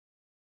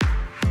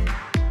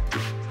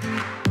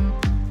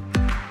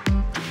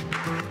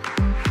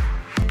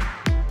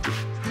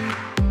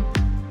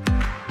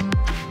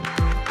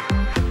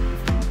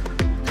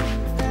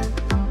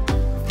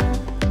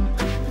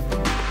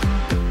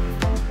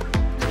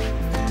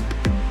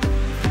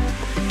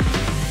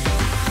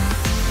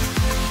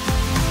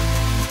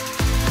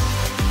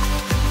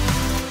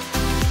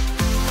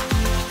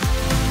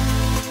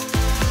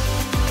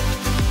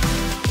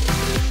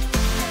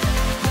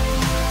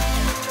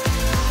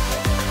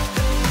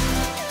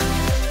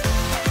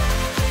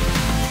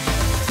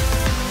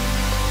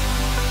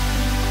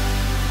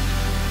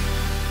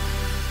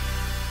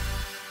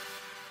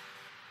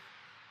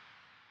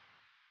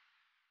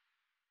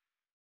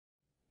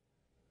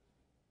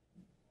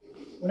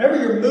whenever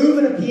you're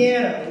moving a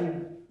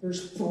piano,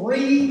 there's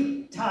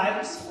 3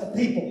 types of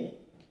people.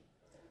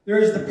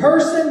 There's the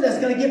person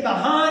that's going to get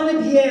behind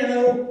the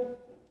piano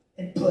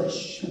and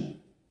push.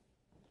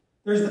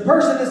 There's the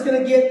person that's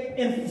going to get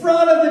in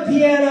front of the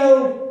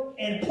piano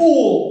and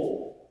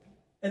pull.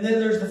 And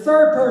then there's the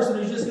third person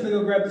who's just going to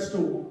go grab the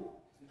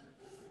stool.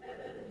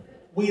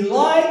 We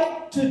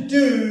like to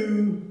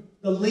do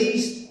the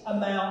least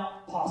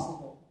amount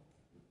possible.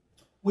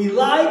 We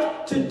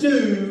like to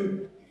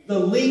do the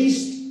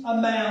least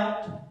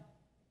amount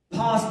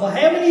possible.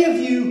 How many of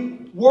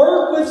you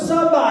work with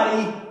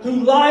somebody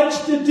who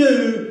likes to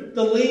do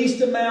the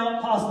least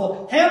amount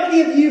possible? How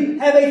many of you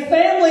have a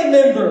family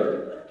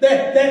member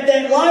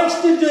that likes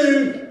to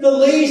do the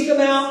least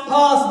amount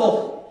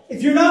possible?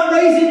 If you're not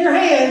raising your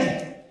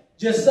hand,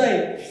 just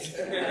say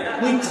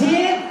it. We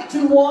tend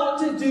to want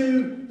to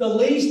do the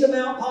least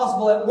amount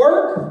possible at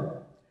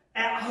work,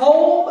 at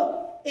home,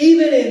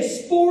 even in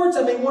sports.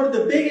 I mean, one of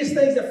the biggest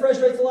things that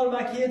frustrates a lot of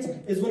my kids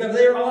is whenever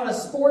they're on a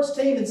sports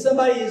team and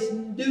somebody is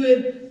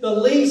doing the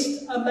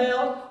least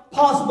amount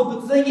possible.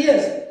 But the thing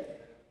is,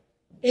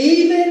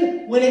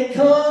 even when it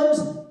comes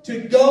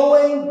to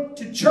going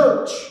to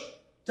church,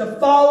 to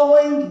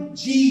following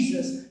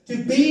Jesus,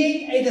 to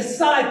being a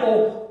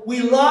disciple,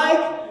 we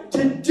like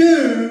to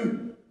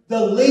do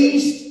the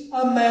least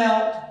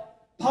amount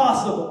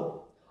possible.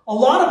 A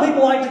lot of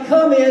people like to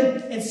come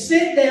in and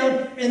sit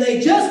down and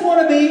they just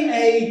want to be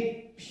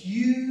a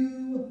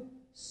pew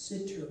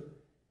sitter.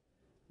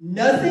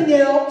 Nothing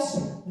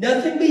else,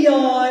 nothing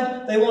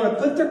beyond. They want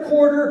to put their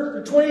quarter,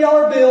 their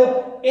 $20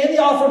 bill in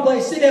the offering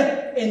plate, sit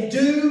down and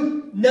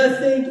do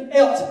nothing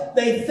else.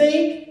 They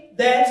think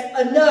that's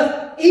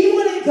enough. Even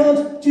when it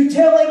comes to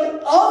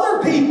telling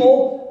other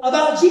people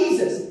about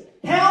Jesus.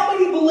 How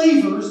many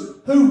believers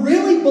who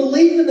really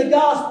believe in the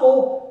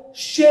gospel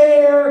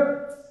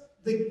share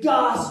the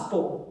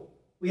gospel?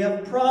 We have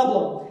a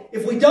problem.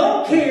 If we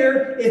don't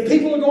care if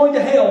people are going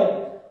to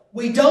hell,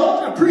 we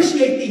don't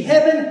appreciate the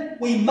heaven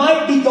we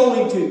might be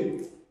going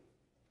to.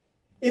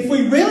 If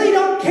we really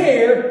don't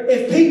care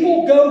if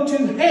people go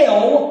to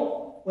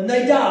hell when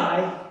they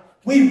die,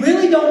 we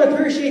really don't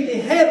appreciate the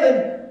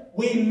heaven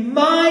we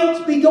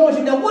might be going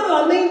to. Now, what do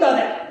I mean by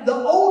that? The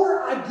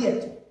older I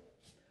get,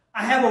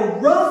 I have a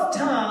rough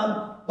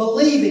time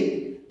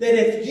believing that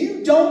if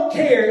you don't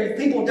care if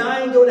people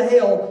die and go to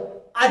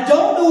hell, I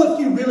don't know if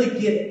you really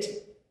get it.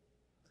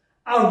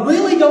 I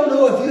really don't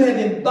know if you have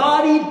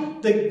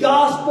embodied the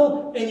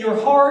gospel in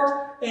your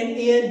heart and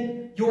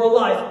in your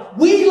life.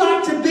 We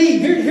like to be,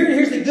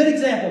 here's a good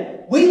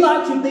example. We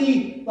like to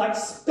be like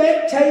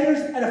spectators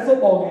at a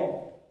football game.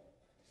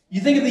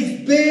 You think of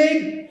these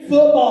big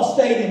football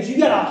stadiums. You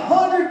got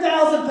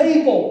 100,000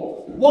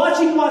 people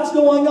watching what's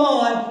going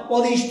on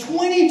while these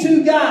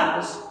 22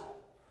 guys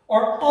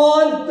are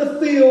on the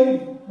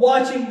field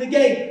watching the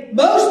game.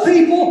 Most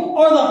people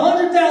are the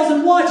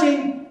 100,000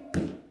 watching.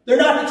 They're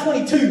not the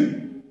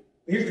 22.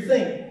 But here's the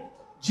thing.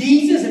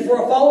 Jesus, if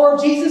we're a follower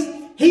of Jesus,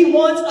 He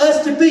wants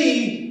us to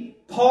be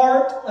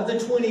part of the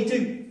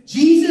 22.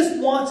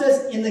 Jesus wants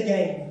us in the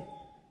game.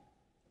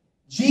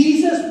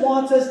 Jesus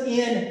wants us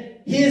in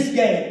His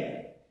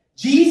game.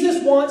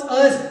 Jesus wants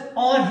us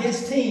on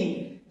His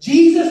team.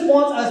 Jesus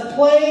wants us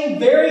playing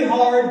very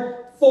hard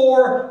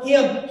for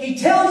Him. He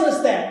tells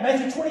us that.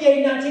 Matthew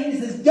 28:19, He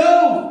says,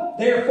 "Go,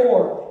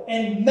 therefore,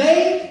 and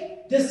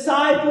make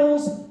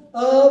disciples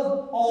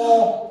of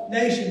all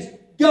nations."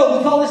 Go.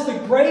 We call this the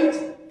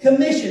Great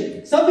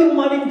Commission. Some people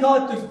might even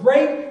call it the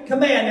Great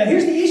Command. Now,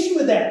 here's the issue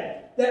with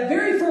that. That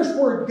very first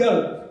word,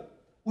 go,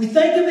 we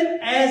think of it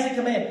as a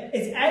command.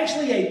 It's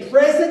actually a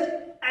present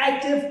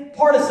active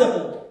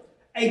participle.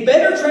 A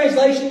better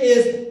translation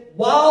is,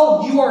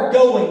 while you are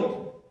going.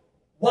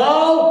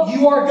 While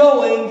you are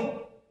going,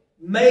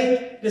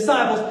 make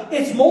disciples.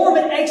 It's more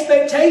of an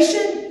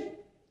expectation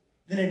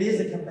than it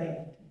is a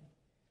command.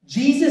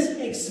 Jesus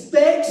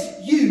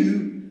expects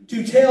you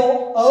to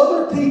tell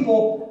other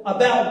people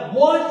about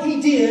what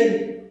He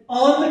did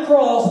on the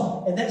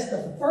cross, and that's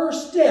the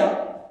first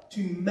step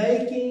to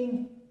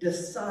making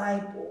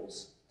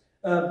disciples.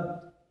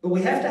 But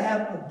we have to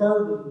have a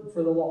burden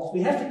for the lost.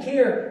 We have to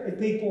care if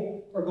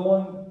people are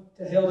going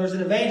to hell. There's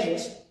an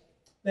evangelist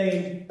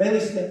named Bailey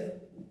Smith.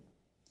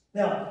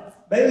 Now,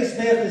 Bailey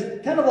Smith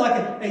is kind of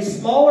like a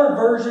smaller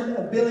version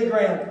of Billy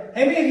Graham.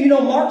 How many of you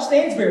know Mark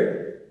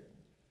Stansberry?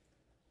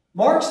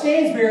 Mark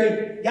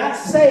Stansberry got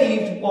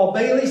saved while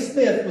Bailey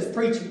Smith was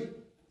preaching.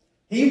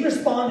 He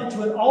responded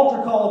to an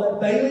altar call that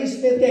Bailey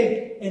Smith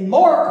gave, and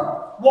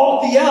Mark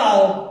walked the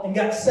aisle and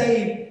got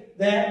saved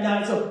that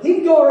night. So he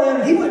would go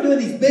around and he wasn't doing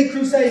these big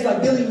crusades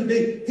like Billy would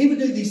do. He would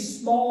do these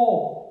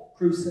small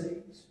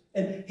crusades.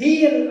 And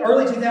he, in the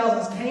early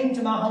 2000s, came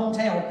to my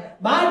hometown.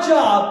 My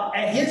job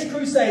at his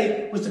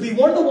crusade was to be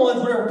one of the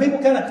ones where people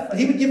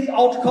he would give the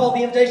altar call,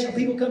 the invitation,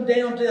 people come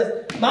down to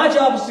this. My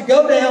job was to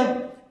go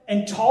down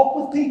and talk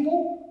with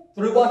people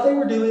through what they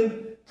were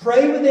doing,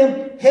 pray with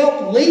them,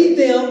 help lead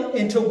them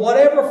into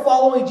whatever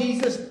following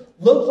Jesus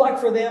looked like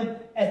for them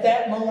at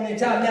that moment in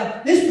time.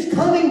 Now, this was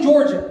Cumming,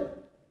 Georgia.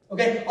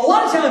 Okay, a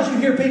lot of times you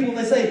hear people and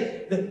they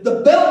say,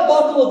 The belt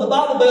buckle of the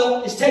Bible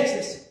Belt is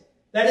Texas.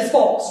 That is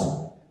false.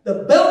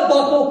 The belt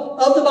buckle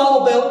of the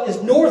Bible Belt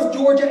is North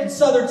Georgia and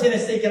Southern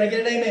Tennessee. Can I get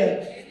an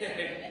amen?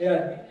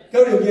 Yeah.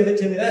 Cody will give it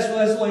to me. That's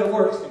the way it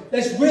works.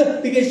 That's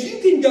real. Because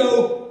you can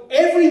go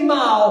every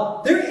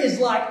mile. There is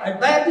like a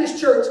Baptist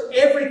church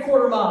every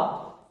quarter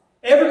mile.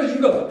 Everywhere you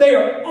go. They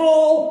are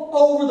all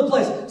over the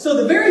place. So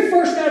the very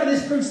first night of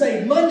this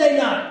crusade, Monday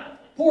night,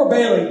 poor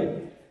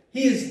Bailey,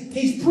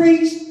 he's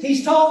preached,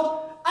 he's taught.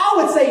 I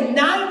would say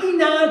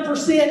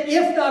 99%,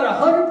 if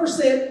not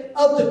 100%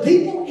 of the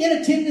people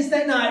in attendance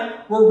that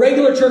night were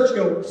regular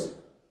churchgoers.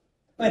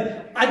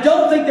 I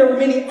don't think there were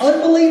many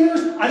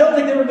unbelievers. I don't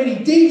think there were many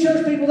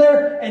de-church people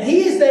there. And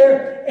he is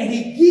there, and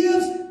he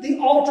gives the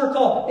altar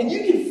call. And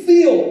you can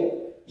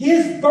feel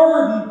his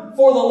burden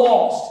for the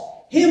lost.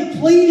 Him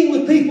pleading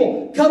with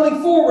people,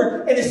 coming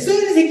forward. And as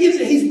soon as he gives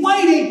it, he's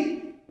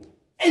waiting,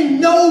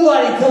 and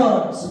nobody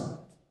comes.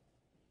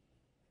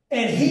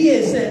 And he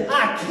has said,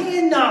 I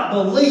cannot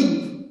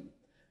believe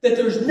that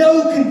there's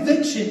no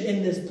conviction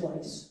in this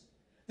place.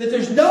 That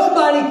there's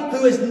nobody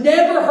who has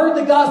never heard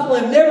the gospel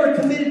and never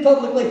committed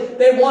publicly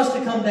that wants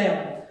to come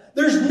down.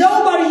 There's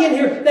nobody in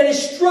here that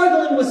is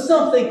struggling with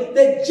something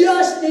that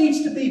just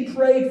needs to be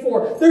prayed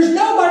for. There's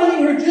nobody in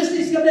here who just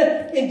needs to come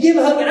down and give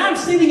a hug. And I'm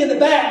sitting in the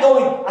back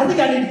going, I think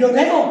I need to go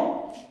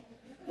down.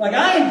 Like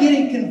I am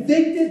getting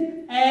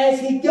convicted as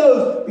he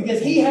goes because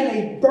he had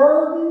a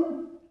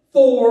burden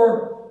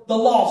for the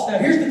lost. Now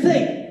here's the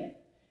thing.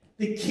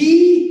 The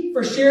key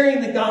for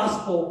sharing the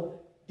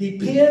gospel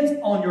depends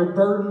on your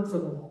burden for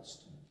the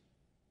lost.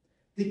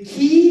 The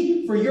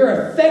key for your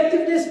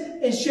effectiveness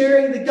in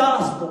sharing the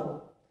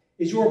gospel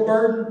is your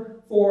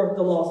burden for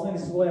the lost. I think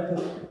this is the way I put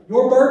it.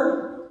 Your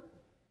burden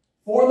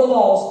for the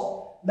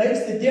lost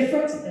makes the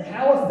difference in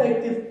how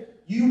effective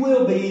you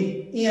will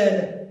be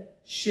in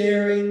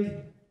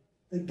sharing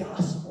the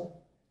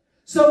gospel.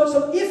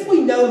 So if we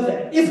know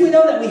that,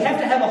 we have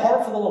to have a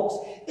heart for the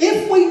lost,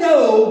 if we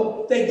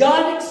know that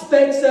God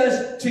expects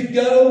us to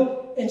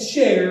go and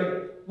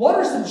share, what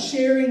are some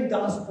sharing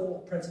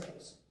gospel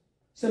principles?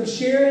 Some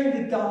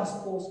sharing the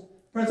gospel's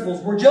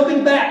principles. We're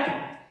jumping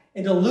back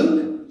into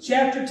Luke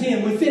chapter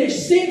 10. We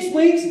finished 6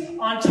 weeks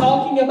on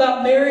talking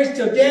about marriage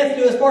till death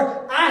do us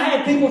part. I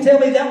had people tell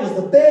me that was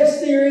the best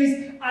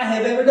series I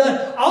have ever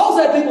done. I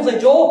also had people say,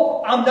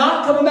 Joel, I'm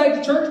not coming back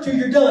to church till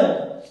you're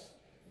done.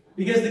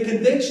 Because the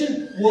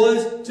conviction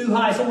was too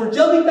high. So we're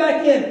jumping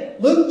back in.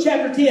 Luke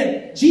chapter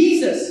 10.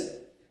 Jesus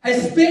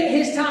has spent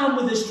his time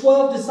with his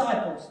 12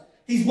 disciples.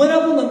 He's went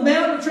up on the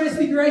Mount of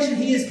Transfiguration.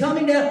 He is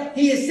coming down.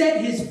 He has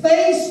set his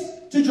face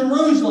to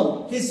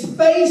Jerusalem. His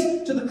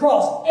face to the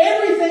cross.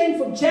 Everything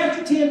from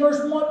chapter 10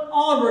 verse 1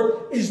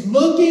 onward is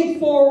looking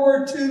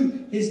forward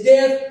to his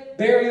death,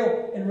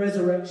 burial, and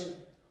resurrection.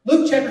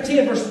 Luke chapter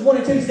 10 verses 1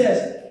 and 2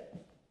 says,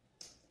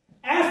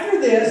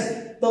 after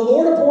this, the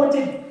Lord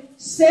appointed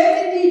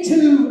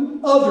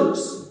 72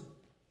 others.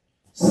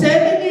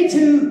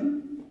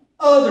 72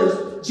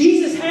 others.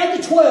 Jesus had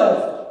the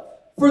 12.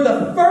 For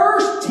the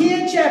first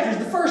 10 chapters,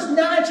 the first 9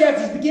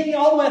 chapters, beginning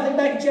all the way, I think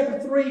back in chapter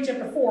 3,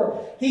 chapter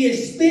 4, he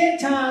has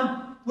spent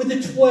time with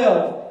the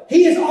 12.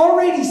 He has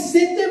already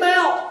sent them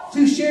out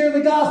to share the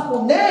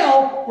gospel.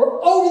 Now,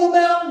 we're over the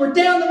mountain, we're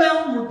down the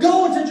mountain, we're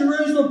going to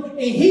Jerusalem, and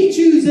he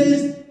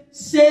chooses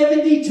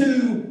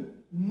 72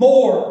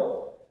 more.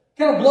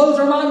 Kind of blows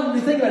our mind when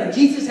we think about it.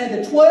 Jesus had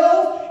the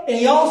 12, and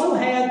he also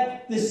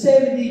had the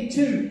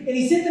 72. And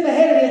he sent them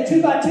ahead of him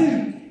 2 by 2,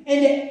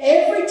 into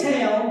every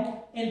town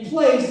and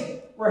place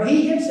where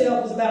he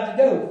himself was about to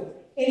go.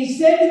 And he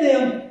said to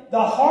them,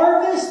 the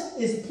harvest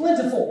is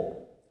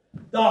plentiful.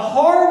 The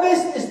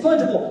harvest is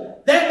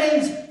plentiful. That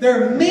means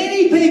there are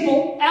many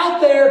people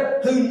out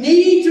there who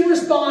need to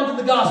respond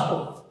to the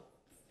gospel.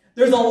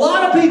 There's a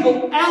lot of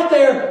people out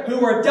there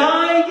who are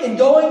dying and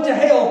going to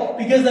hell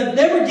because they've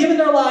never given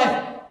their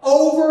life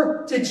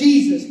over to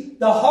Jesus.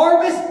 The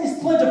harvest is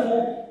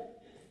plentiful,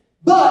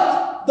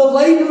 but the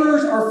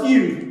laborers are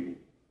few.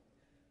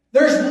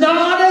 There's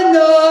not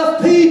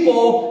enough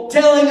people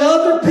telling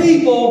other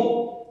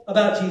people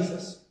about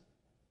Jesus.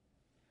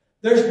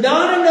 There's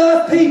not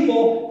enough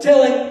people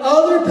telling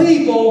other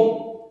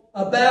people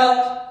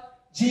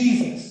about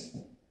Jesus.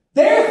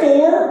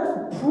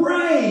 Therefore,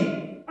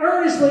 pray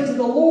earnestly to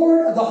the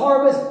Lord of the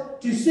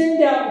harvest to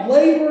send out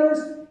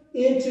laborers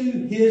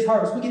into his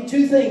harvest. We get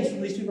 2 things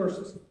from these 2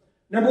 verses.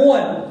 Number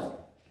 1,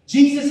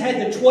 Jesus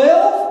had the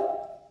 12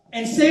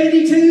 and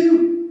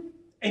 72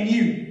 and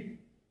you.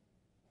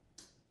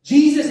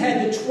 Jesus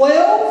had the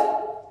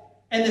 12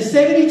 and the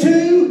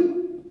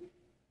 72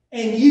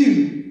 and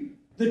you.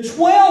 The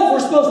 12 were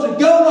supposed to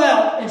go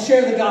out and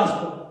share the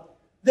gospel.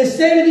 The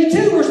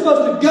 72 were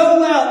supposed to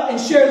go out and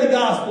share the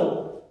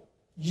gospel.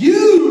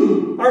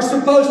 You are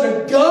supposed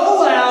to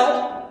go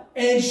out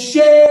and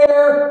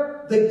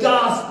share the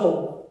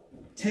gospel.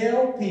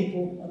 Tell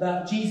people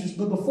about Jesus.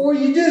 But before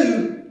you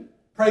do,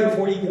 pray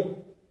before you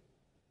go.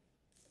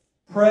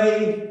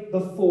 Pray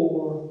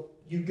before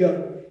you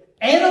go.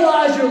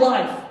 Analyze your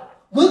life.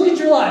 Look at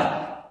your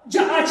life.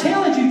 I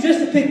challenge you just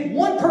to pick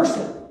one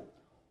person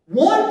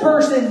One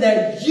person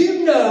that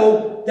you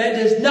know that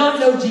does not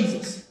know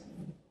Jesus.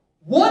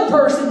 One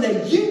person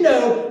that you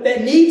know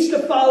that needs to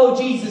follow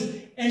Jesus,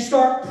 and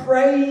start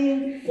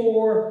praying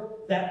for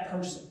that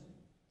person.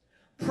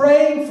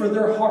 Praying for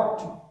their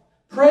heart.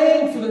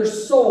 Praying for their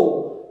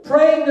soul.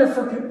 Praying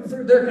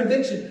for their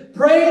conviction.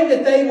 Praying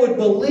that they would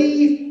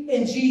believe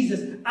in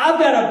Jesus. I've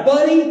got a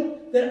buddy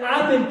that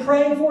I've been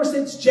praying for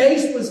since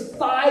Jace was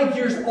 5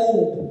 years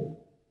old.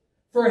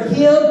 For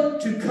him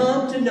to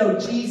come to know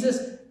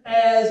Jesus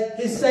as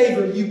his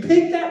Savior. You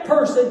pick that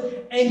person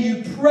and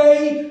you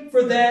pray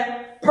for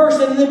that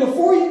person. And then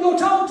before you go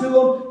talk to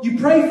them, you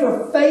pray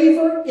for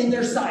favor in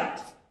their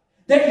sight.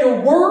 That your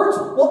words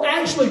will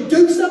actually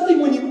do something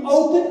when you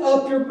open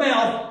up your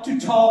mouth to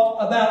talk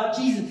about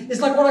Jesus.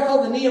 It's like what I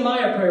call the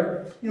Nehemiah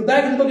prayer.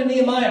 Back in the book of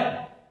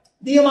Nehemiah,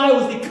 Nehemiah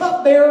was the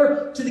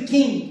cupbearer to the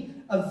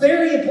king. A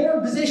very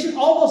important position,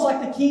 almost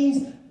like the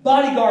king's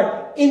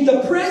bodyguard. In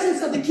the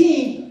presence of the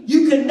king,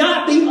 you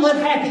cannot be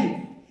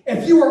unhappy.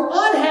 If you are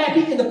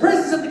unhappy in the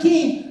presence of the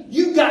king,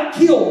 you got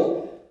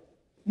killed.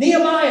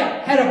 Nehemiah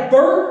had a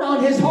burden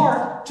on his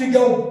heart to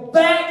go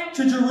back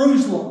to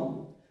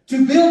Jerusalem,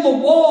 to build a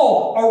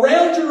wall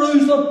around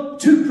Jerusalem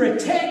to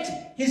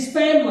protect his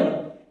family.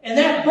 And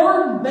that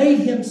burden made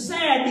him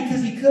sad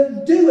because he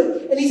couldn't do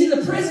it. And he's in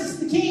the presence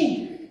of the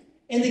king.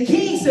 And the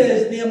king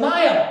says,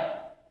 Nehemiah,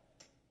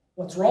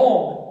 what's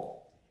wrong?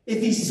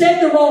 If he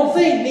said the wrong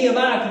thing,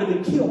 Nehemiah could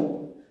have been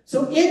killed.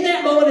 So in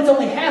that moment, it's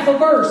only half a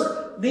verse.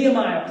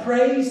 Nehemiah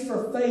prays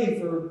for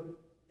favor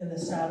in the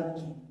sight of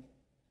the king.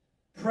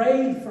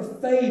 Pray for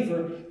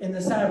favor in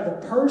the sight of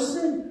the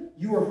person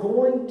you are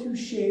going to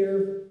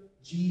share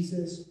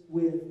Jesus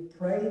with.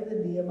 Pray the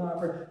Nehemiah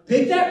prayer.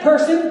 Pick that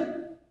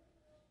person,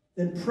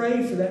 then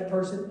pray for that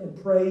person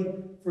and pray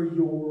for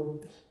your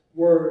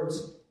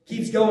words.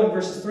 Keeps going,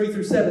 verses 3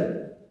 through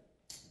 7.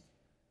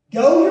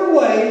 Go your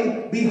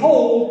way,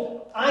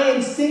 behold, I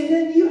am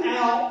sending you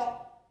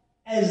out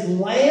as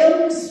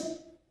lambs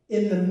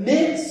in the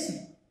midst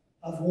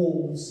of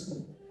wolves.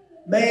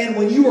 Man,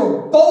 when you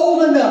are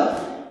bold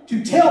enough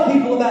to tell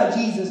people about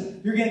Jesus,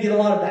 you're going to get a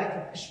lot of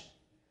backlash.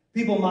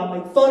 People might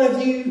make fun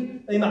of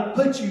you. They might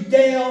put you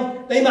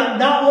down. They might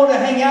not want to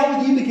hang out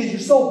with you because you're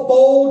so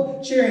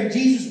bold sharing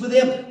Jesus with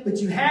them. But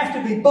you have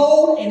to be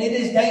bold, and it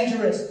is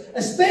dangerous,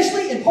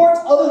 especially in parts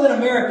other than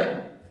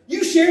America.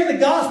 You share the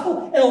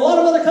gospel in a lot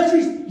of other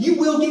countries, you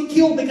will get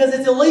killed because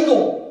it's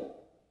illegal.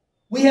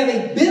 We have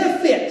a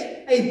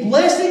benefit, a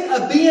blessing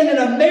of being an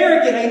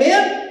American,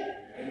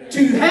 amen?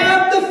 To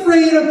have the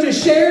freedom to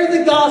share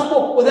the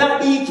gospel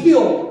without being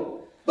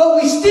killed. But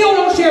we still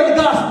don't share the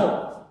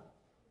gospel.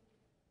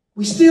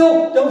 We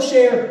still don't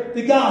share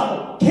the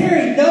gospel.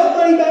 Carry no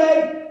money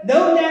bag,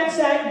 no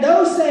knapsack,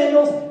 no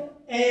sandals,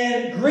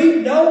 and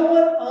greet no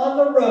one on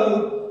the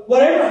road.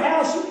 Whatever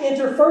house you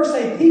enter, first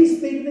say, peace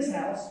be to this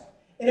house.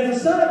 And if a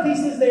son of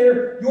peace is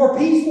there, your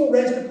peace will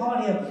rest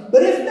upon him.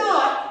 But if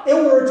not, it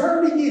will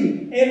return to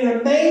you and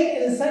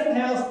remain in the same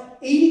house,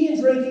 eating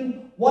and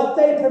drinking what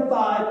they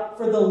provide,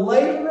 for the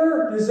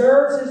laborer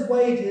deserves his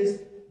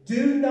wages.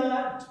 Do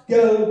not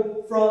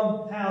go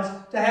from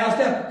house to house.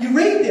 Now, you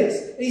read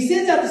this, and he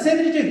sends out the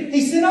 72.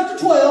 He sent out the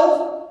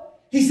 12.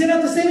 He sent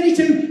out the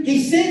 72.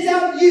 He sends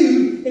out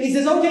you, and he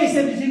says, okay,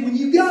 72, when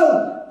you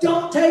go,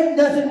 don't take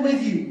nothing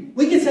with you.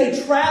 We can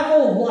say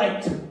travel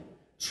light.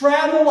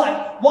 Travel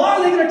light. Why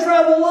are they going to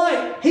travel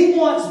light? He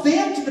wants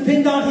them to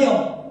depend on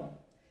him.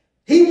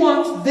 He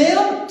wants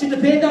them to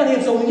depend on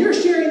him. So when you're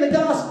sharing the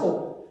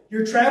gospel,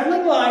 you're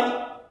traveling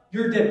light.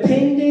 You're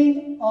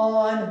depending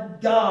on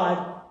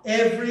God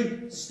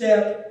every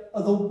step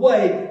of the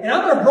way. And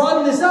I'm going to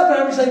broaden this up, and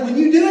I'm going to say, when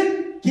you do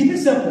it, keep it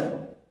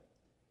simple.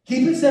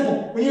 Keep it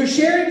simple. When you're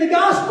sharing the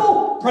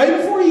gospel, pray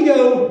before you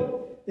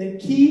go. Then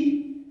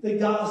keep the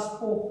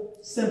gospel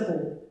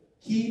simple.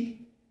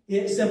 Keep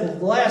it simple.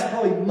 The last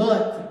probably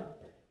month,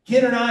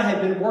 Ken and I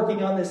have been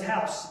working on this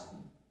house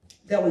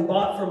that we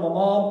bought from my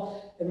mom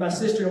and my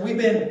sister. And we've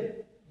been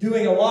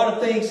doing a lot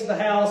of things to the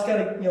house, kind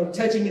of,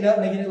 touching it up,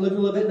 making it look a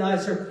little bit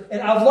nicer.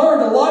 And I've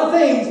learned a lot of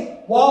things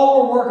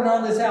while we're working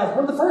on this house.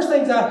 One of the first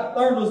things I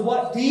learned was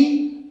what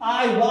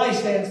DIY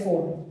stands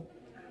for.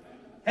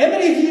 How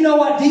many of you know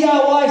what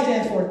DIY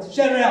stands for?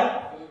 Shout it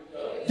out.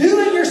 Do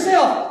it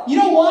yourself. You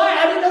know why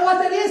I didn't know what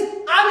that is?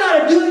 I'm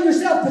not a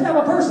do-it-yourself type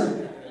of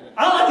person.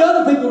 I like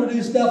other people to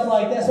do stuff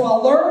like that. So I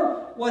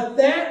learned what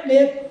that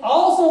meant. I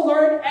also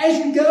learned as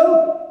you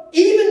go,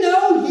 even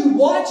though you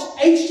watch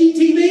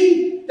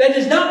HGTV, that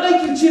does not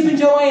make you Chip and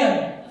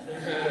Joanne.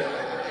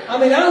 I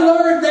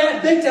learned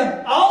that big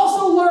time. I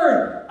also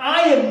learned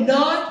I am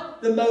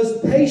not the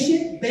most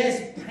patient,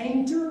 best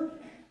painter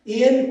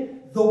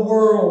in the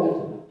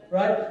world.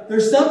 Right?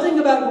 There's something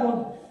about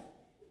going,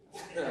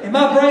 and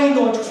my brain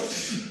going,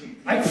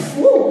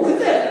 whoa, look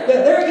at that.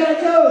 There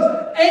it goes.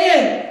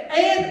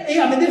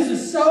 And this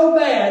is so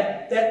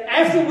bad that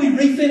after we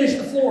refinish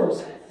the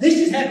floors, this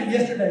just happened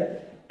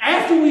yesterday.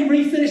 After we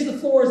refinish the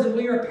floors and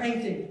we are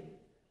painting,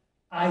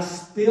 I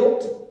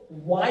spilt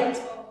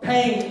white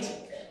paint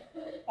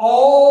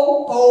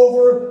all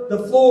over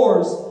the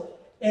floors.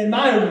 And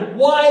my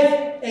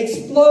wife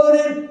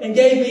exploded and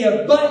gave me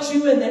a butt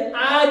chewing that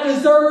I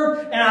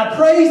deserved. And I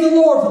praise the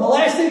Lord for the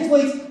last 6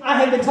 weeks. I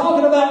have been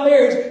talking about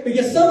marriage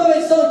because some of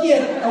it sunk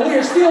in and we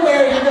are still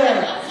married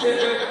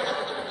today.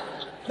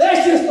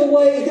 That's just the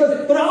way it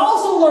goes. But I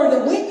also learned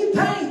that when you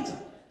paint,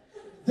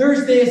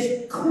 there's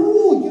this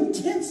cool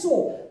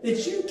utensil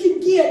that you can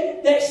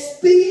get that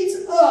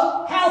speeds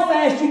up how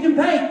fast you can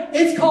paint.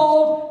 It's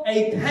called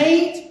a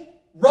paint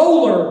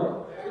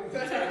roller.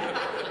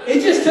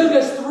 It just took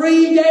us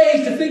 3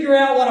 days to figure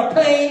out what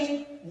a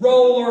paint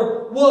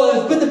roller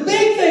was. But the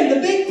big thing,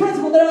 the big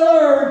principle that I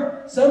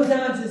learned,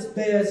 sometimes it's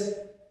best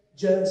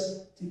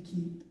just to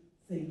keep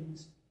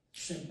things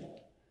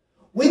simple.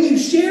 When you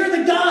share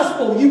the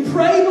gospel, you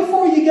pray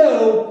before you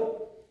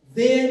go,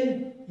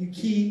 then you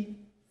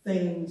keep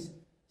things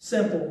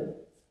simple.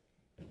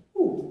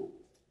 Ooh.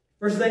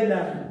 Verses 8 and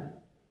 9.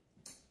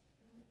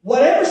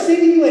 Whatever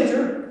city you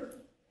enter,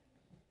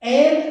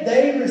 and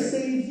they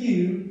receive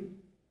you,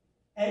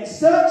 and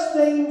such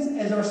things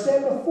as are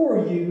set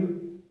before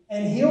you,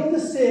 and heal the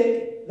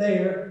sick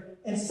there,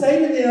 and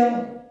say to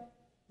them,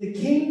 the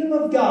kingdom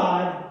of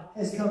God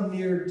has come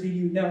near to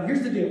you. Now,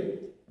 here's the deal.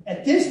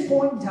 At this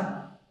point in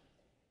time,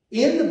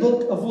 in the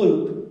book of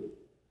Luke,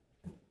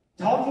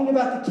 talking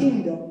about the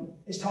kingdom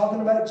is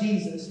talking about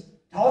Jesus.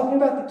 Talking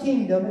about the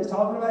kingdom is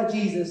talking about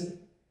Jesus.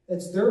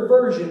 That's their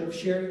version of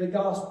sharing the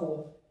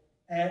gospel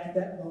at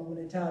that moment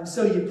in time.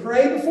 So you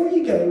pray before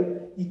you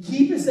go. You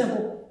keep it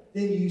simple.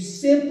 Then you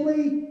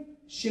simply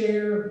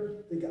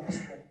share the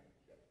gospel.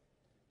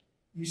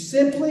 You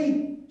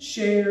simply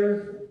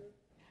share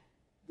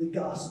the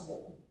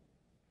gospel.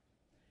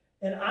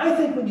 And I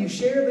think when you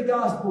share the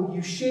gospel,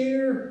 you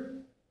share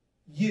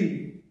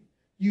you.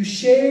 You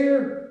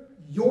share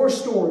your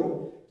story.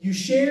 You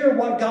share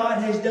what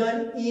God has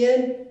done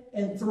in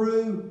and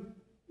through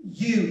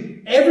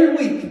you. Every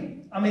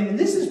week. I mean, and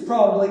this is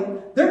probably,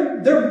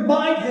 there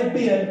might have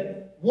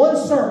been one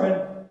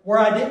sermon where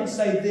I didn't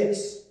say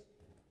this.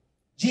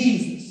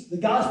 Jesus, the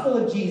gospel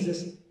of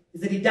Jesus,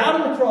 is that He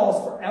died on the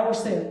cross for our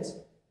sins,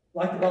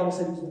 like the Bible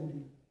said He was going to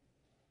do.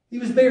 He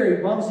was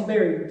buried. Why was He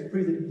buried? To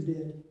prove that He was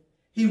dead.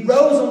 He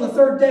rose on the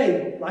third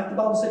day, like the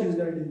Bible said He was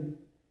going to do.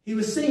 He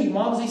was seen.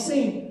 Why was He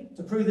seen?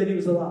 To prove that He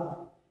was alive.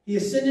 He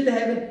ascended to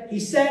heaven. He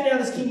sat down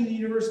as King of the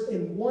universe,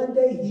 and one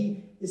day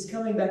He is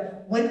coming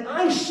back. When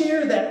I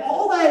share that,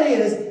 all that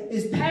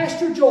is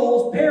Pastor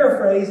Joel's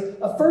paraphrase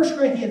of 1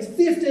 Corinthians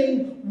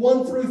 15,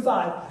 1 through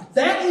 5.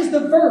 That is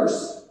the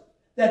verse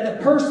that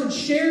the person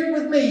shared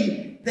with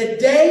me the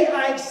day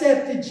I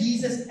accepted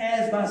Jesus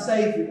as my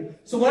Savior.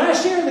 So when I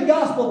share the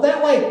gospel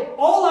that way,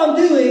 all I'm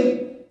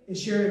doing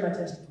is sharing my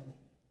testimony.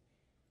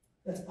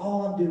 That's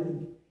all I'm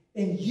doing.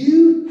 And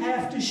you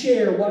have to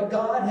share what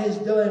God has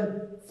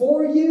done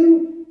for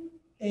you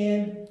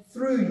and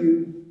through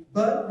you,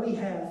 but we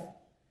have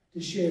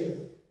to share.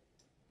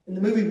 In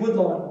the movie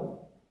Woodlawn,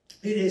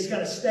 it is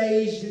got a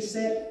stage that's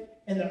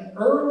set in the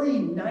early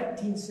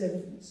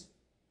 1970s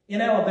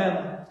in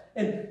Alabama.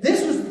 And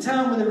this was the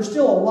time when there was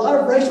still a lot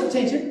of racial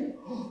tension.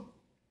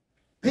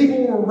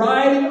 People were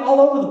rioting all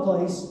over the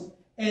place.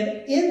 And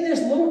in this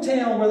little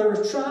town where they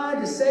were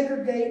trying to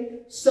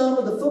segregate some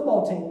of the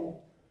football team,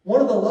 one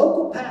of the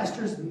local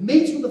pastors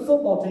meets with the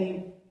football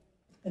team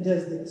and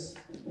does this.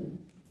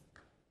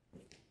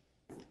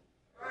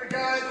 All right,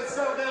 guys, let's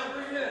settle down for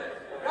a minute.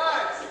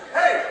 Guys,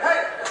 hey,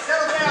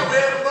 settle down. We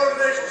have a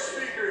motivational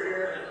speaker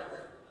here.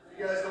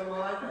 You guys don't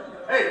mind?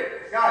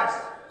 Hey, guys.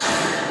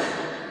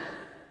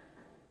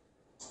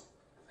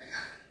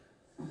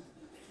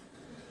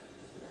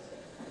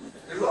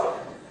 Good luck.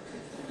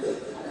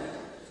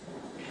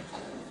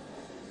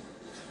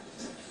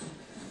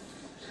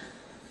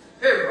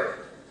 Hey, everybody.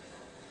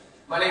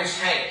 My name's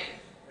Hank.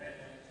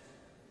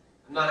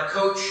 I'm not a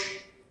coach.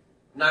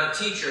 I'm not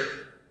a teacher.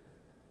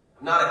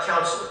 I'm not a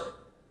counselor.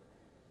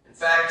 In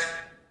fact,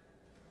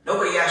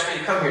 nobody asked me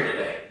to come here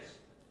today.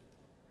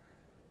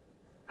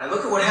 I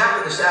look at what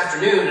happened this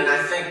afternoon and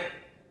I think,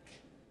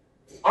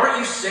 aren't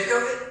you sick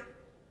of it?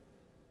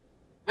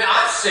 I mean,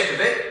 I'm sick of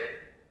it.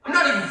 I'm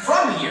not even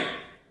from here.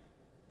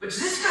 But does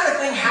this kind of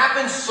thing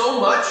happen so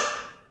much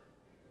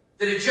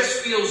that it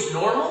just feels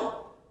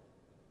normal?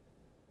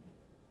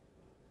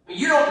 I mean,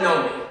 you don't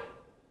know me.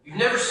 You've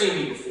never seen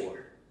me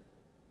before.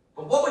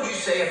 But what would you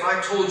say if I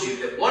told you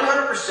that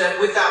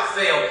 100% without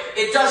fail,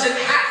 it doesn't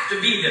have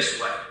to be this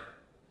way?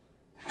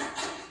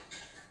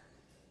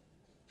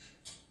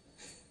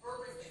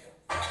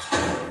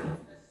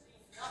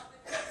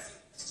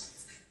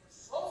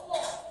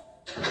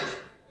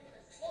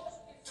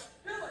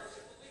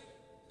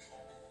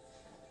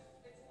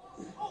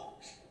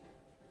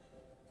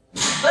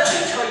 Let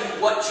me tell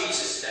you what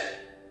Jesus said.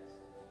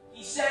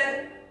 He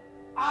said,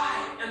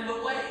 I am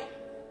the way.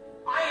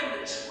 I am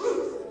the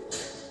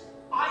truth.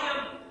 I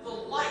am the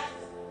life.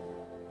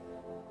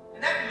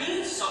 And that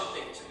means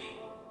something to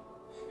me.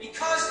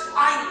 Because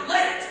I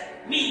let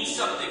it mean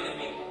something to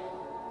me.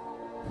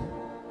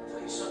 I'll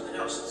tell you something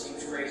else that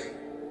seems crazy.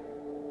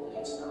 Only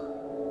it's not.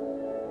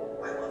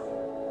 I love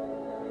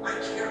you. I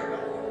care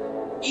about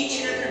you.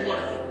 Each and every one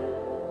of you.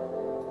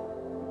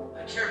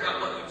 I care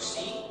about what you've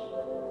seen.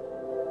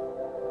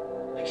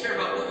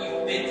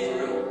 been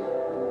through.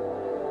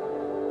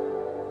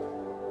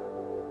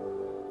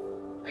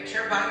 I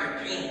care about your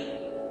pain.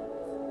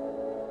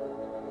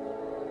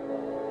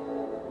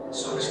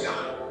 So does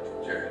God.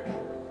 Jerry,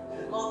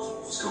 I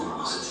love you. what's going on?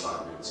 This is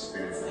 5 minutes. It's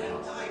been for I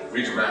now. died. We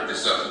need to wrap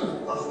this up.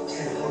 Oh,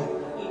 Ted,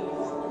 in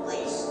your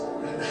place.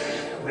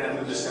 Man, I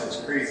know this sounds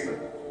crazy,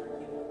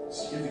 but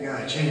just give the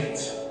guy a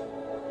chance.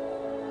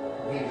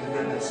 We need to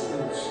let this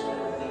loose.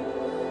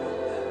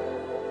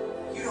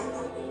 You don't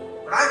know me,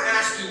 but I'm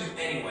asking you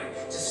anyway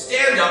to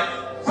stand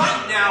up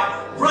right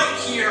now, right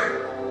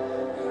here,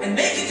 and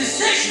make a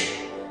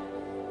decision.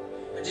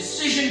 A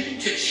decision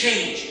to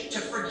change, to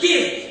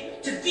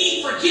forgive, to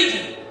be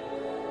forgiven.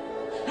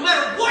 No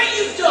matter what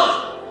you've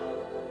done.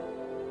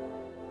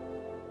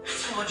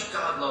 That's how much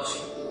God loves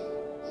you.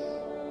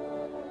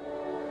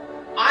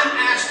 I'm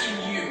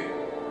asking you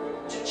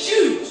to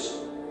choose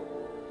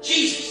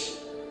Jesus.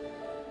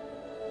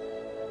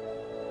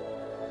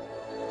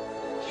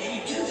 Can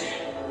you do that?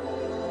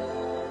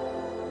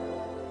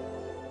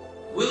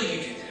 Will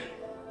you do that?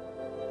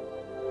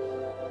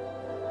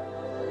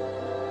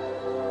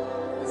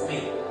 With me.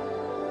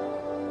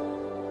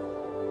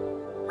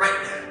 Right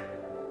now.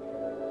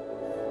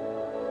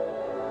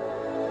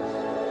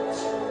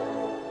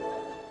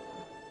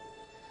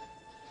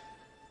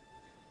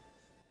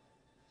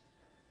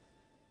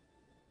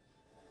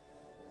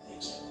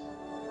 Thank you.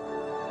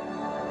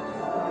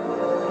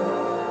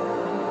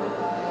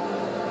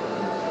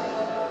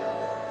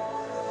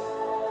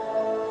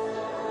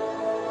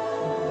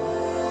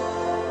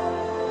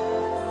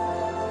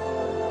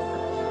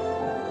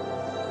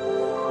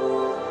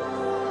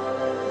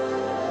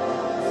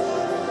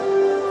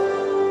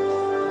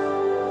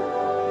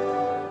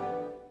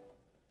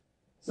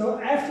 So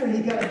after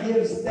he kind of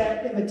gives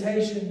that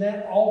invitation,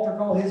 that altar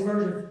call, his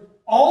version,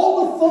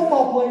 all the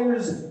football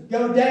players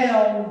go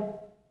down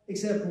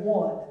except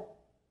one.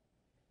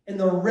 And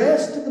the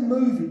rest of the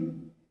movie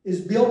is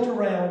built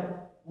around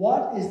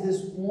what is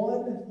this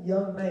one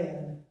young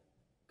man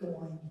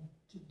going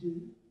to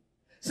do?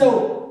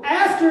 So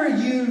after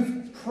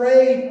you've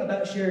prayed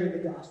about sharing the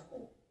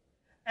gospel,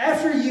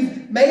 after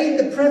you've made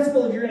the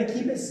principle of you're going to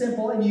keep it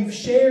simple and you've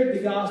shared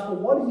the gospel,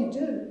 what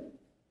do?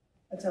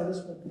 That's how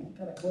this one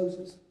kind of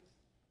closes.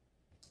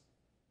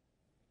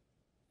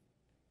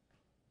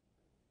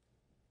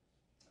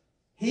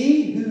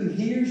 He who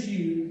hears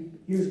you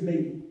hears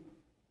me.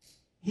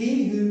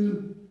 He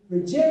who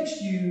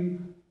rejects you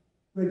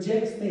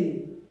rejects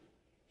me.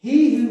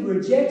 He who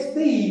rejects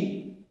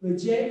me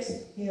rejects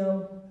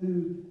him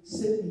who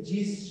sent me.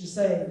 Jesus is just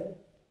saying,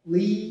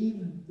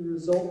 leave the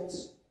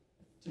results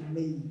to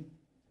me.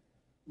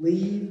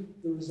 Leave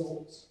the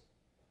results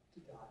to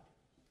God.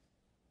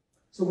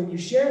 So when you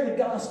share the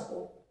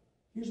gospel,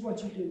 here's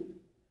what you do.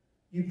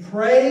 You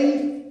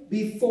pray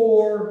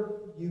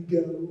before you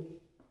go.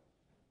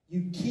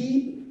 You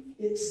keep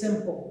it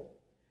simple.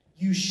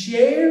 You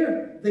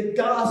share the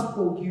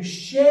gospel. You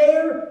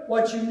share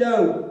what you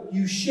know.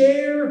 You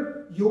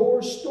share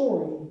your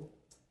story.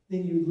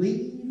 Then you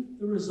leave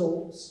the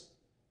results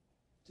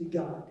to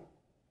God.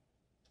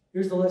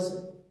 Here's the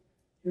lesson.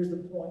 Here's the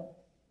point.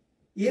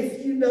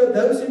 If you know,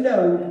 those who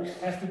know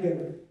have to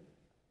go.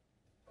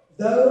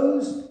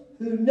 Those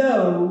who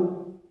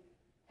know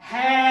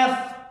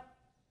have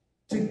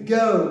to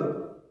go.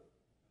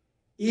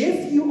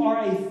 If you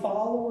are a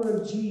follower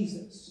of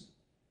Jesus,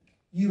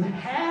 you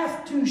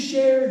have to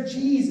share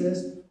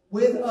Jesus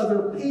with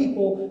other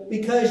people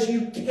because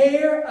you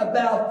care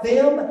about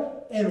them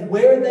and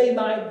where they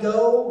might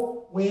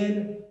go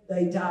when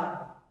they die.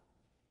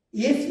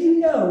 If you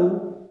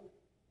know,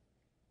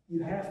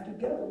 you have to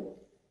go.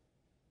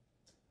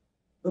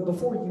 But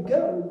before you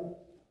go,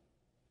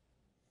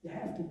 you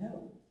have to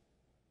know.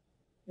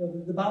 You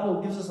know, the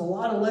Bible gives us a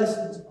lot of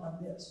lessons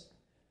on this.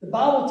 The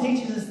Bible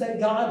teaches us that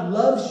God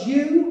loves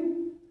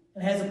you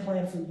and has a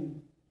plan for you.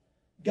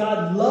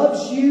 God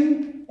loves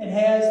you and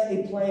has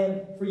a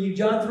plan for you.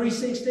 John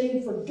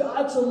 3:16, for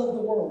God so loved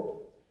the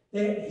world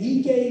that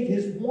he gave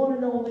his one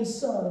and only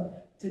Son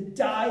to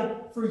die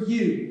for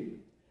you.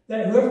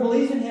 That whoever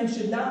believes in him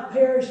should not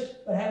perish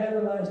but have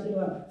everlasting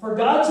life. For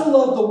God so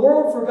loved the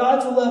world, for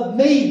God so loved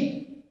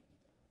me,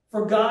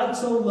 for God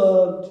so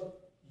loved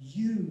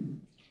you.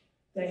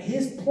 That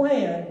his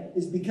plan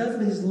is because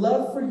of his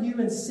love for you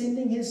and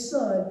sending his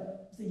Son,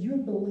 that you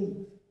would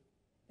believe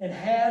and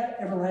have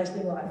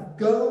everlasting life.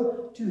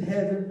 Go to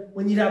heaven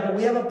when you die. But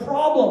we have a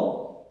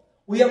problem.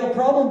 We have a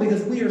problem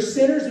because we are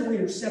sinners and we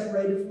are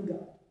separated from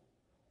God.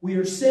 We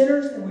are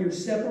sinners and we are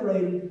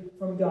separated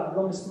from God.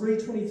 Romans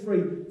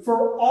 3:23.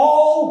 For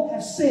all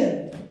have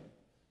sinned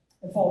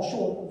and fall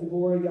short of the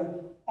glory of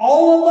God.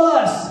 All of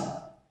us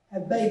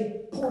have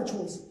made poor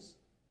choices,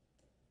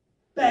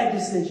 bad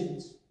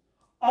decisions.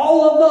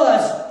 All of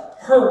us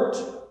hurt.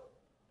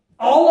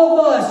 All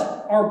of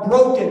us are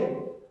broken.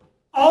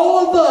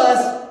 All of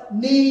us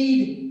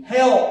need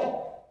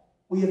help.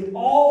 We have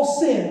all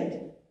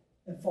sinned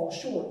and fall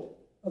short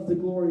of the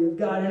glory of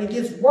God. And it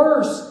gets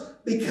worse.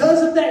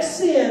 Because of that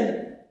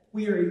sin,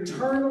 we are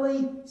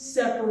eternally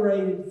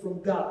separated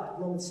from God.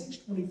 Romans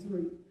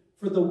 6:23.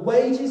 For the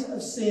wages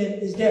of sin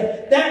is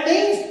death. That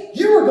means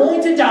you are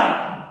going to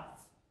die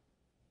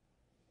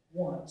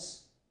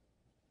once.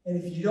 And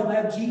if you don't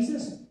have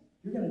Jesus,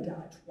 you're going to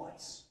die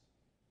twice.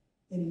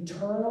 An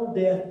eternal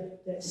death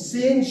that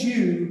sends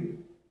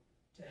you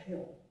to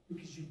hell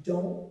because you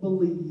don't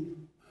believe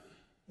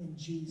in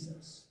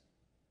Jesus.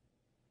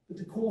 But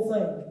the cool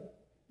thing,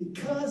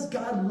 because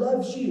God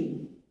loves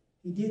you,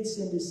 He did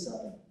send His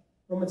Son.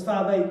 Romans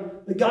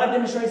 5:8. But God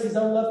demonstrates His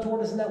own love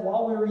toward us in that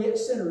while we were yet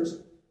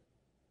sinners,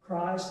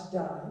 Christ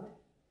died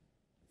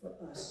for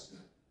us.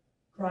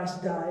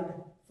 Christ died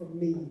for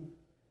me.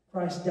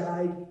 Christ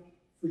died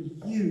for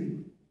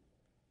you.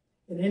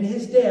 And in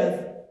His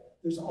death,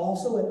 there's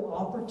also an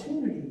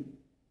opportunity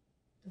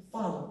to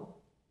follow.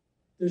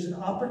 There's an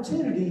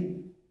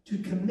opportunity to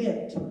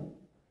commit.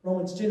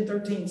 Romans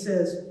 10:13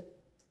 says,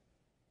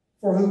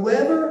 for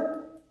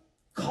whoever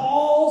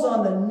calls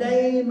on the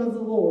name of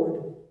the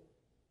Lord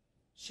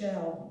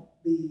shall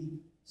be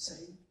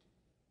saved.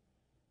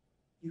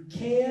 You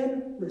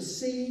can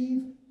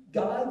receive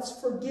God's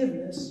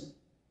forgiveness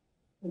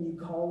when you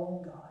call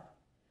on God.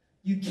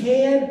 You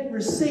can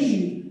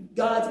receive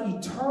God's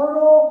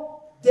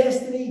eternal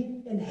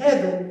destiny in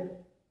heaven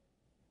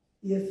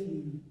if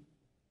you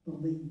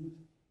believe.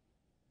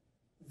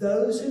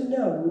 Those who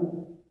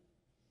know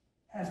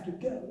have to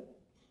go.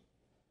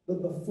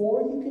 But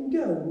before you can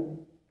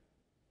go,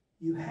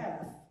 you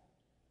have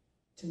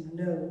to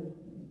know.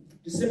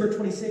 December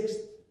 26th,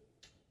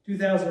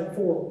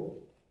 2004,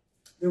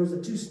 there was a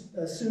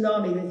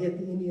tsunami that hit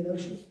the Indian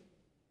Ocean.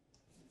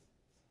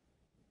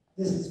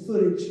 This is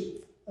footage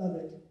of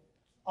it.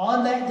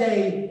 On that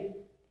day,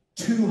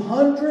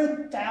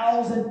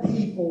 200,000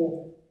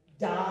 people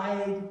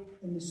died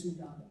in the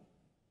tsunami.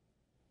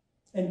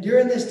 And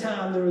during this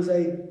time, there was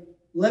a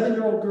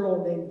 11-year-old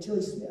girl named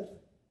Tilly Smith,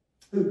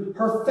 who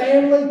her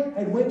family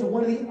had went to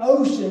one of the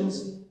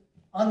oceans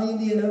on the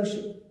Indian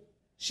Ocean.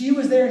 She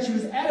was there and she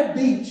was at a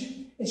beach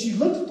and she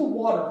looked at the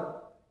water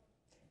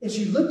and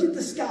she looked at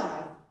the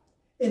sky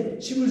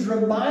and she was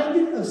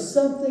reminded of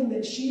something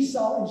that she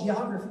saw in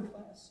geography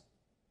class.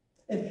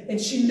 And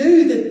she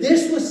knew that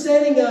this was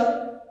setting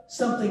up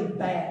something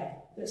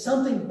bad, that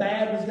something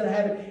bad was going to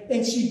happen.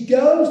 And she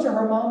goes to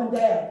her mom and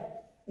dad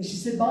and she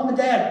said, Mom and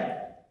Dad,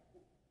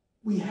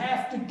 we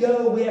have to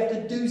go. We have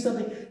to do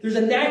something. There's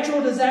a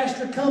natural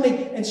disaster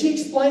coming. And she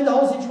explained the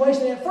whole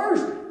situation. And at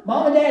first,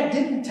 Mom and Dad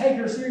didn't take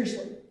her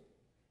seriously.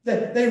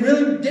 They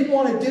really didn't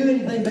want to do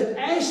anything. But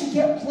as she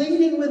kept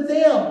pleading with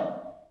them,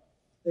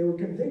 they were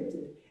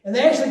convicted. And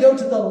they actually go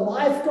to the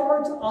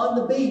lifeguards on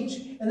the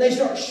beach. And they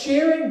start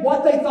sharing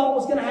what they thought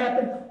was going to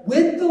happen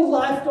with the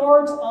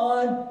lifeguards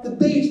on the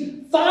beach.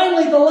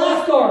 Finally, the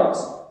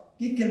lifeguards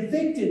get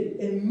convicted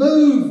and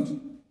moved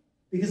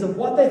because of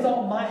what they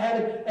thought might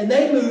happen. And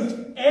they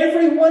moved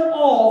everyone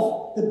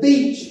off the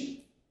beach.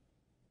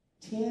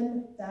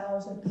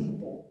 10,000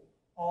 people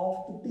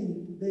off the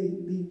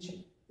beach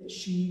that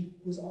she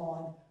was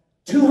on.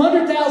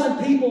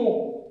 200,000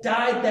 people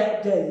died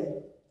that day.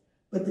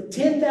 But the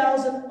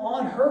 10,000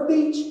 on her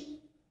beach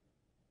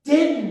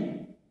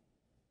didn't,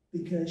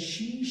 because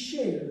she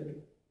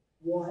shared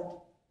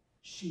what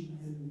she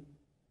knew.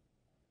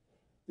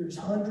 There's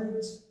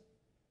hundreds,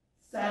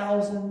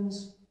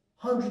 thousands,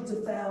 hundreds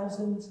of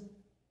thousands,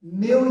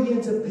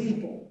 millions of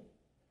people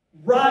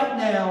right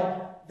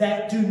now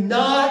that do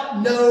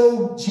not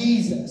know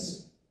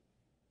Jesus.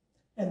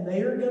 And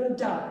they are going to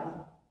die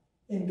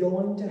and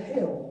going to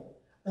hell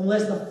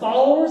unless the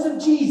followers of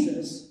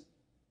Jesus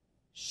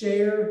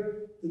share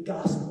the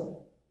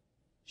gospel,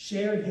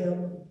 share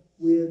Him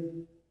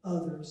with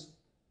others.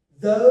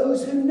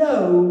 Those who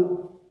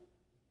know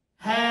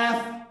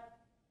have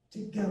to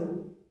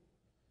go.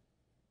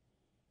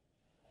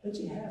 But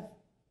you have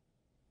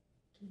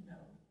to know.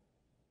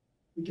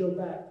 We go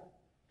back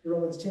to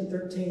Romans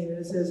 10:13, and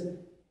it says,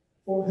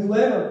 for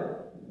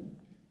whoever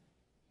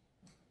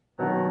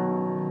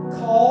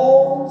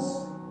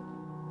calls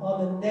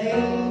on the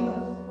name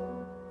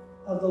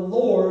of the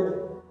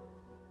Lord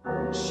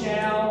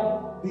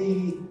shall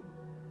be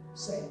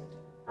saved.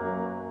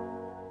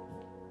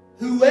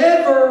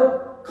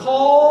 Whoever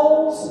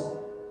calls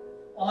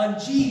on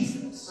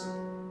Jesus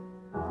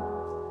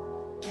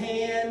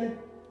can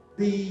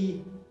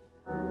be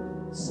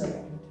saved.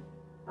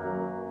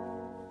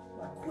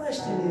 My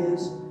question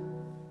is,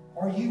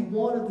 are you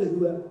one of the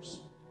whoever's?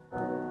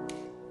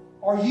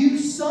 Are you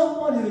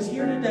someone who is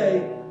here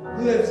today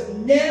who has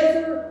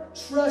never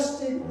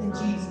trusted in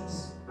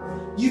Jesus?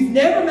 You've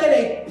never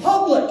made a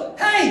public,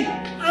 hey,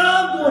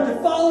 I'm going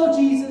to follow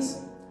Jesus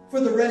for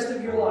the rest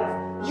of your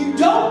life. You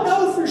don't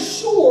know for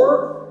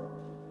sure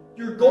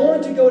you're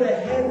going to go to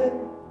heaven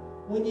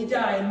when you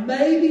die. And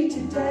maybe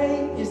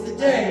today is the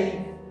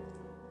day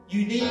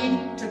you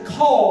need to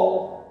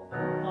call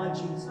on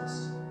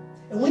Jesus.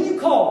 And when you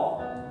call,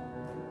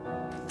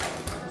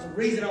 there's a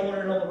reason I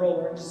wanted it on the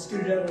roller. I just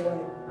scooted it out of the way.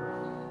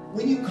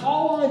 When you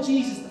call on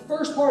Jesus, the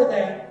first part of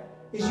that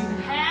is you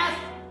have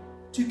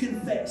to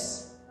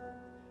confess.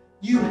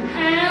 You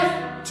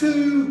have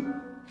to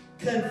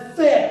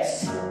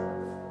confess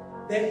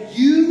that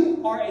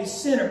you are a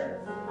sinner,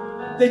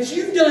 that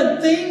you've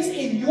done things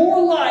in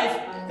your life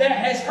that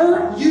has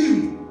hurt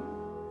you,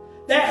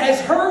 that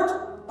has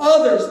hurt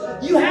others.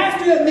 You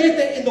have to admit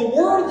that in the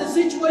world, the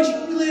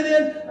situation you live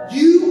in,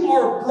 you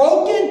are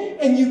broken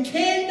and you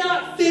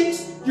cannot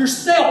fix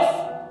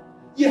yourself.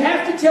 You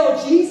have to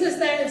tell Jesus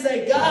that and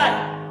say,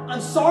 God,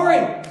 I'm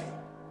sorry.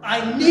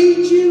 I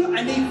need you.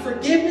 I need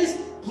forgiveness.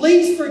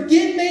 Please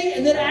forgive me.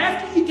 And then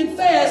after you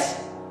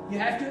confess, you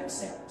have to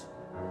accept.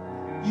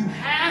 You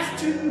have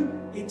to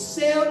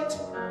accept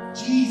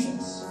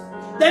Jesus.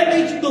 That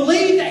means you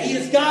believe that He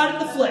is God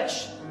in the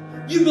flesh.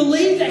 You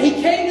believe that He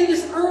came to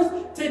this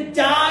earth to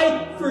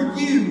die for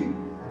you.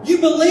 You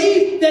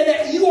believe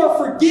that you are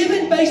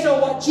forgiven based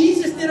on what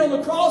Jesus did on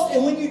the cross,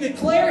 and when you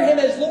declare Him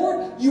as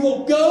Lord, you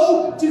will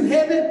go to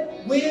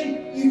heaven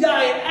when you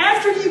die. And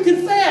after you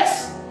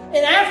confess,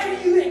 and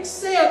after you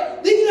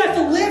accept, then you have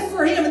to live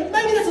for Him. And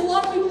maybe that's a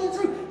lot of people in this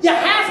room. You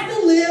have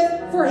to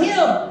live for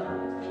Him.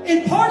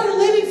 And part of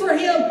living for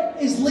Him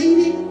is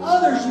leading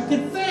others. You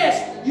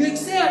confess, you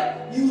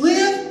accept, you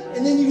live,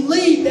 and then you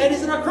lead. That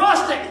is an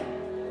acrostic.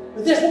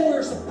 But that's what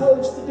we're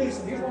supposed to do.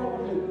 So here's what I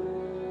want to do.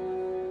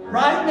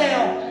 Right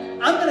now,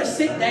 I'm going to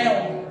sit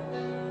down.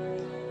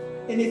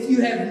 And if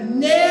you have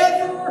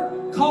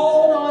never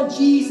called on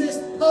Jesus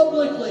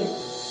publicly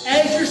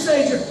as your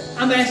Savior,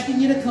 I'm asking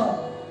you to come.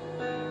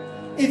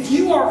 If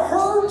you are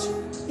hurt,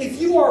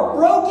 if you are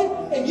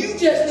broken, and you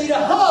just need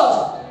a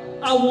hug,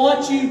 I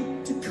want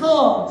you to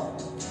come.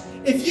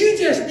 If you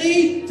just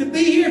need to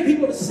be here,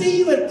 people to see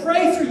you and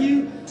pray for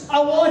you, I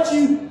want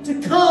you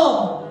to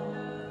come.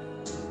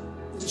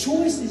 The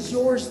choice is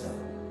yours, though.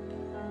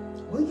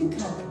 Will you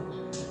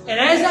come? And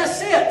as I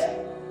sit,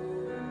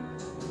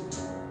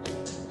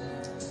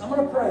 I'm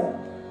going to pray.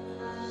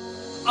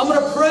 I'm going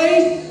to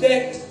pray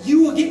that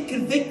you will get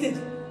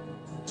convicted.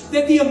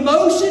 That the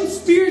emotion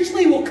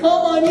spiritually will come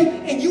on you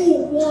and you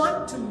will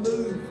want to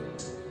move.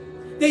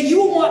 That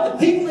you will want the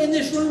people in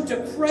this room to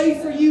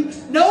pray for you,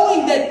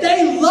 knowing that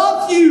they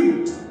love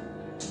you.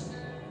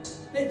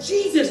 That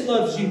Jesus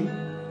loves you.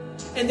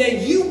 And that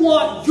you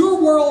want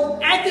your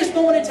world at this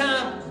moment in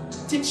time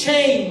to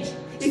change.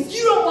 If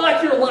you don't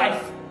like your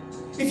life,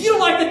 if you don't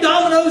like the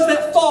dominoes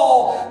that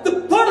fall,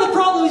 the part of the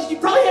problem is you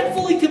probably haven't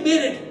fully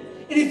committed.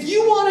 And if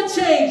you want to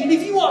change, and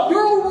if you want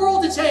your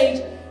world to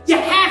change, you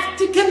have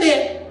to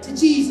commit to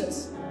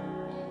Jesus.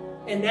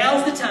 And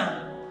now's the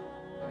time.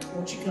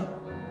 Won't you come?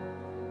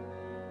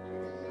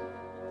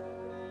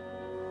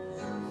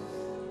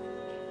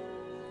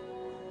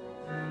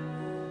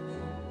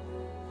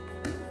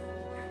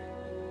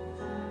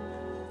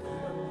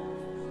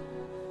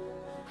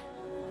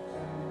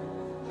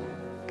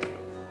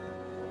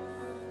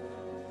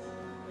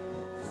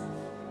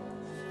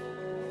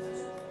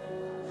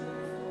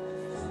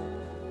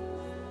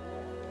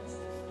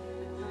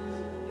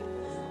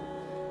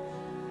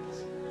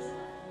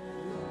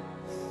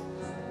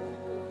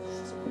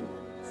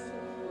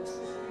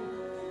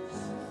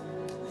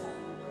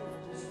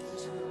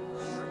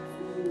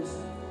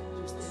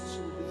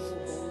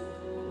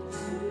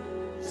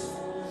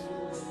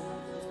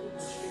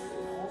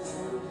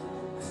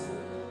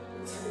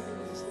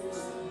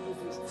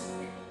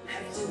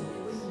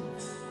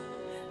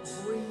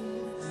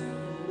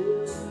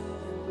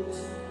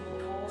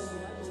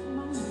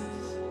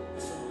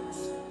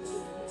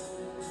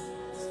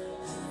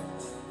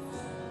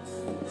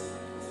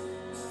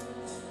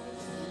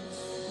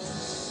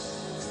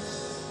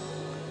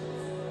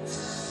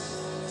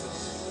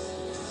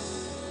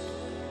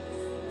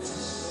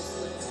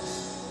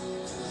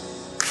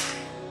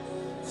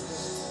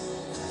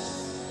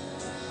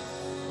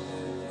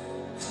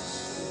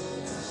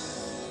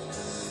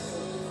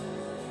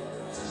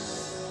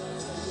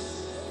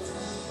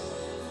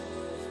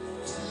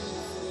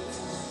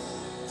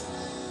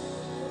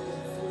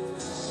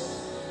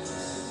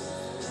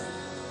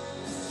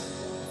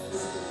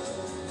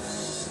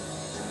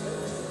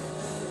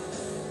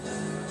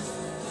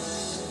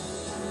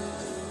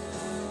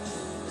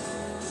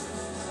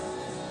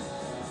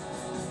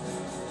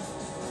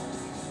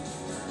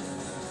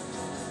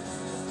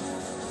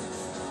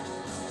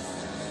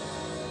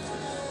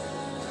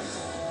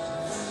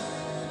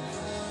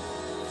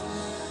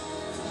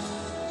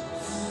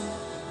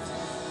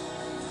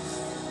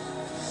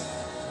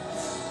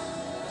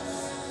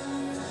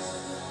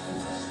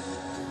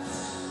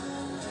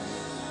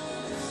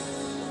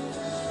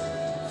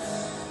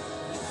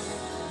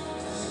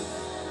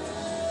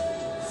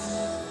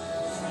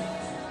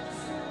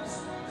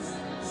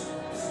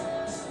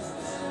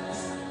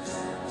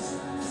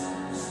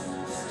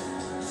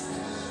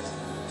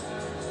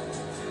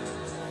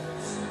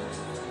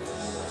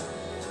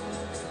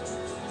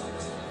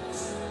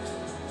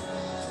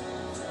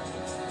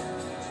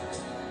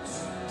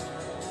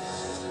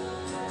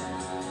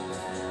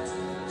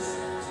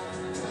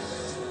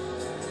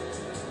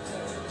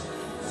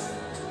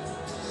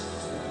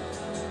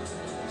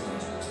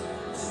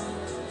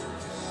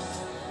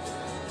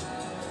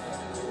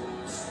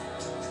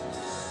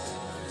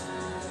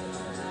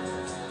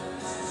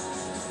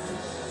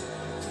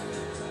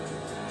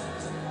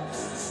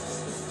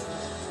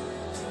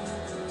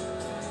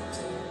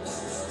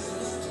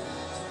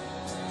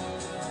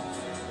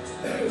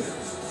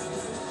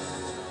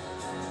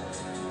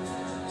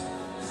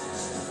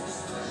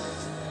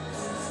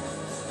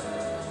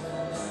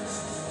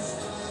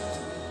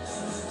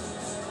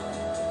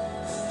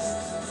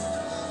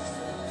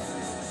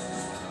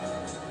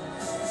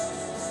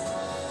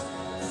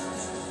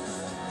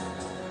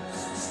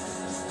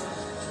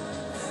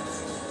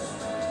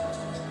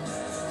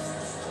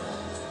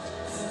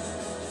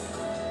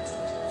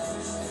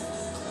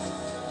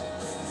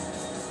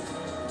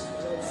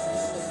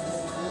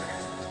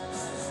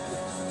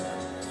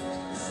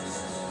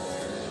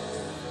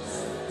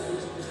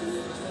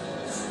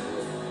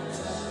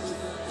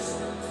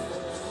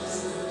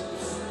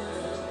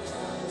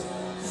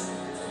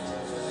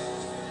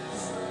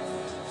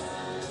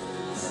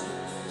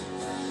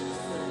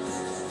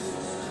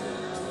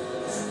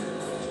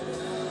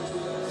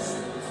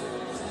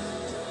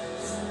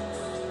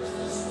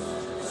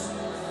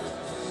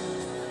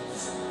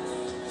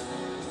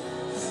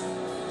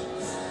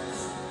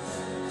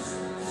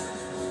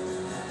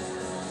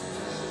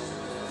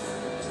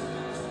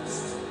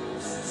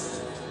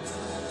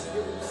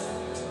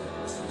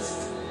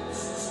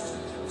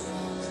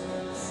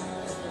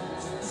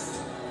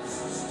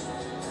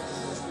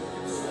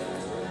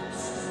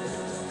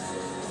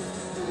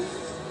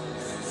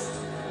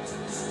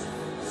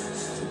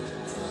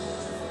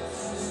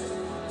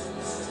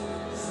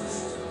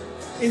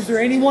 Is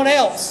there anyone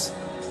else?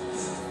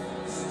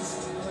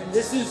 And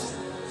this is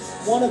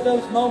one of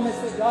those moments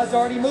that God's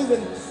already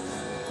moving.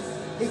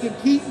 He can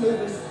keep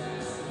moving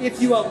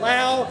if you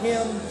allow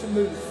Him to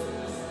move.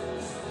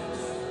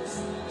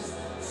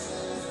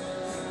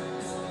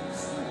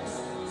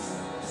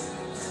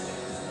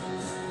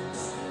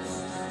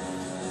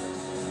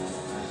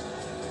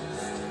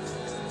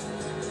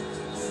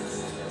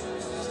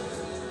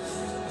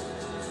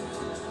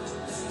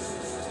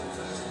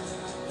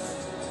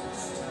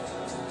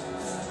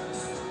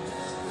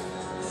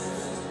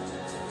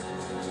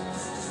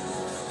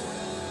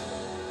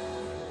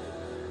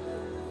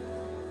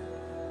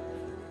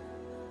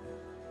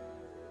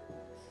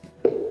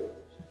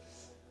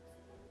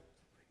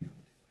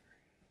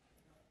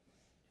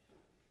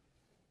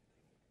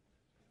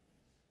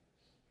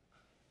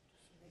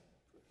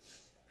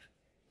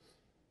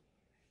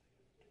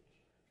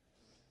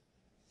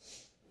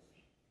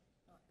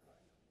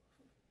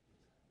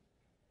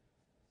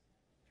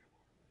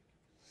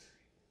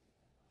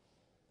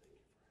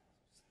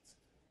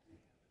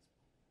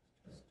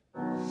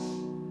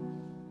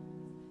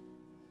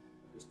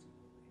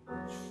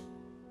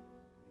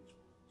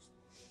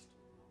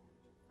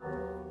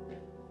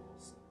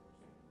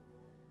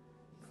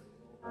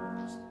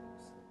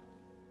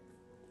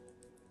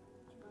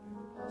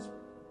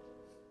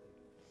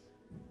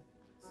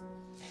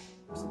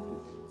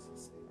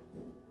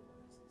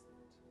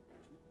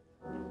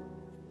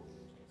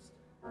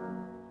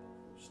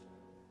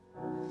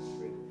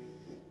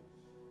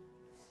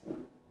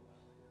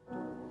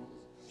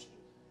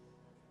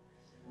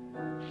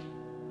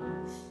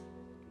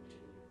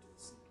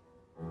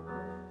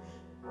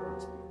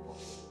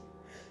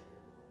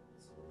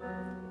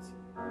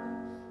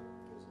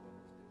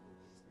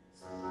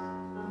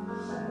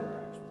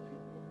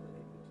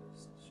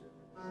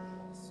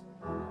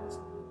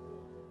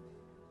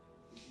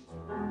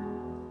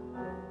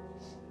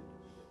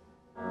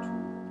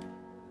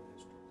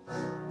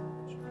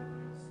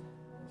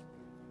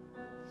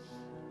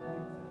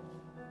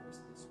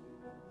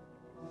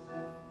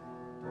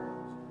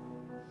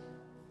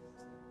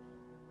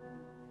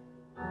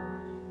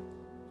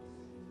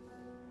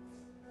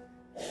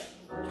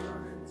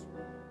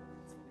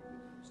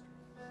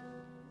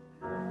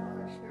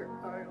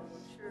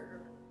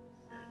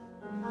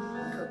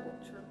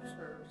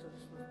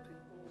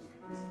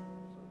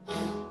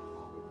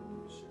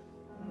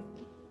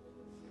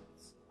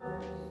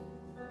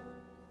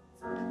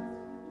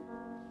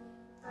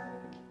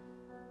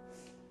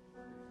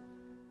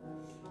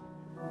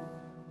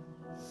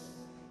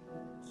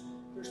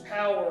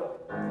 Power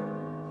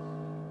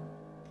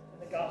in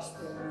the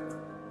gospel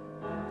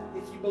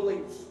if you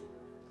believe.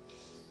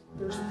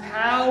 There's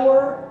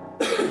power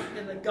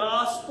in the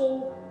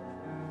gospel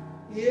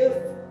if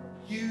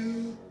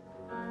you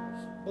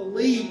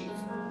believe.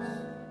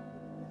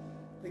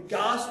 The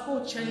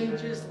gospel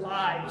changes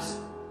lives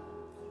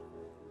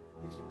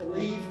if you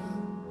believe,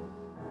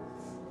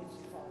 if you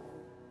follow.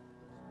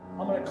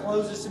 I'm going to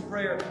close this in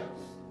prayer, and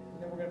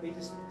then we're going to be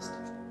dismissed.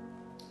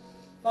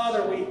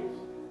 Father, we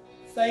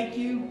thank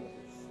you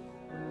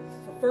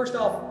for, first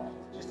off,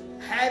 just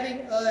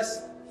having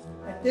us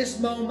at this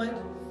moment,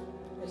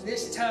 at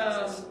this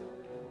time,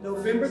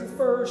 November the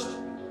 1st,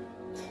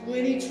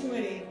 2020,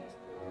 to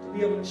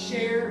be able to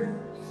share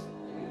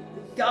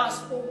the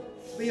gospel,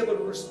 to be able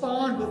to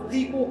respond with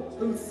people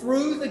who,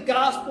 through the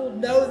gospel,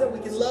 know that we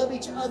can love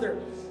each other.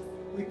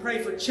 We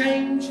pray for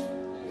change.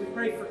 We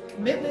pray for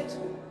commitment.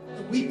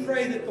 And we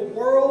pray that the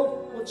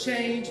world will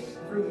change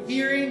through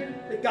hearing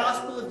the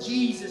gospel of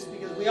Jesus,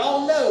 because we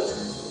all know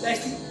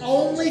that's the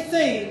only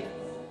thing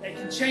that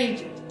can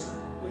change it.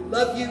 We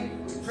love you.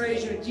 We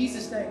praise you in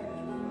Jesus' name.